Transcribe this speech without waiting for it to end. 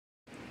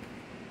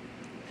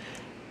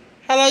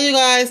Hello you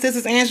guys, this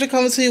is Andrea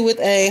coming to you with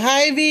a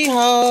Hy-Vee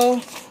haul.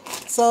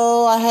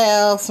 So I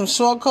have some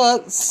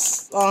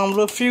shortcuts,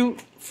 little fruit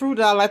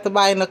that I like to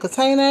buy in a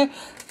container.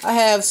 I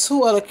have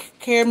 2 other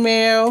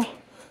caramel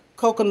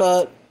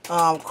coconut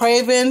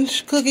craving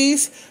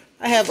cookies.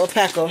 I have a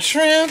pack of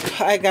shrimp.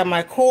 I got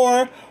my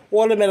core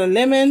watermelon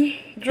lemon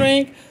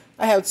drink.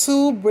 I have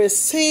 2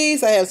 brisk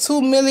teas. I have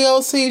 2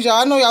 Milio teas. Y'all,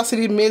 I know y'all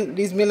see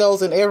these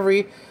Milios in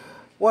every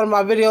one of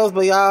my videos,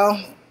 but y'all,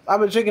 I've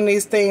been drinking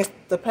these things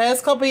the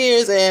past couple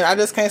years and I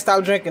just can't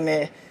stop drinking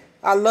it.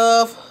 I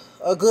love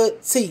a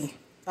good tea.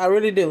 I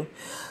really do.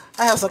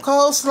 I have some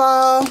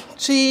coleslaw,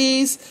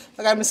 cheese.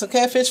 I got me some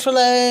catfish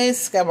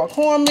fillets. Got my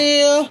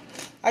cornmeal.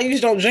 I usually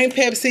don't drink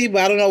Pepsi,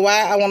 but I don't know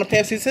why I want a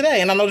Pepsi today.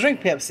 And I don't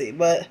drink Pepsi,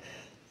 but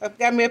I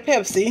got me a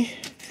Pepsi.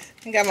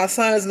 I got my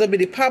son's little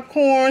bitty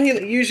popcorn. He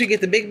usually get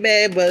the big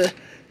bag, but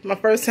my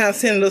first time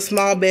seeing a little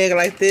small bag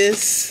like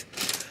this.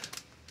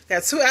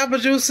 Got 2 apple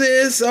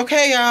juices.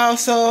 Okay, y'all,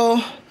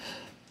 so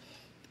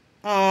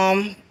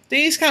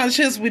these kind of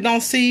chips we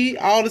don't see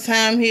all the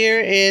time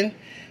here in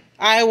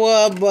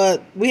Iowa,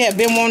 but we have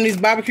been wanting these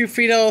barbecue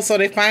Fritos, so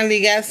they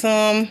finally got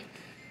some.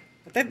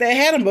 I think they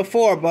had them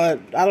before, but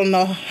I don't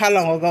know how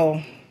long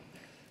ago.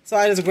 So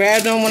I just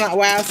grabbed them while I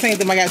was seeing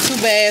them. I got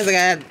 2 bags. I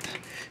got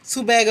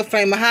 2 bags of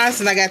Flamin' Hots,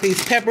 and I got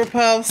these pepper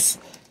puffs.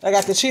 I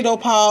got the Cheeto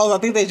Paws. I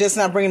think they just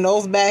not bringing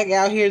those back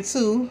out here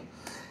too.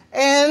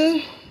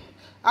 And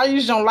I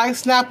usually don't like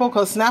Snapple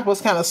because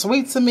Snapple's kind of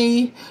sweet to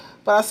me.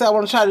 But I said I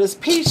want to try this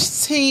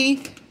peach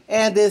tea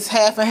and this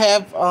half and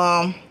half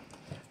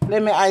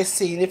lemon iced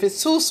tea. If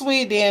it's too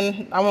sweet,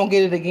 then I won't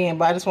get it again.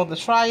 But I just want to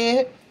try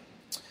it.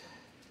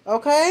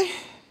 Okay.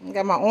 I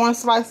got my orange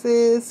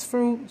slices,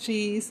 fruit,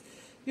 cheese.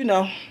 You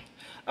know.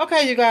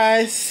 Okay, you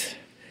guys.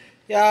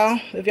 Y'all,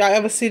 if y'all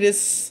ever see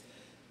this,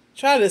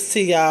 try this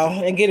tea,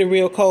 y'all, and get it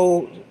real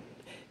cold.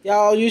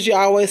 Y'all usually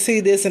always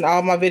see this in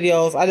all my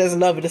videos. I just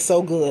love it. It's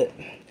so good.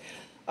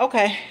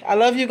 Okay. I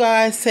love you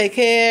guys. Take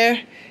care.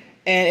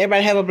 And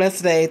everybody have a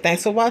blessed day.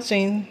 Thanks for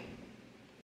watching.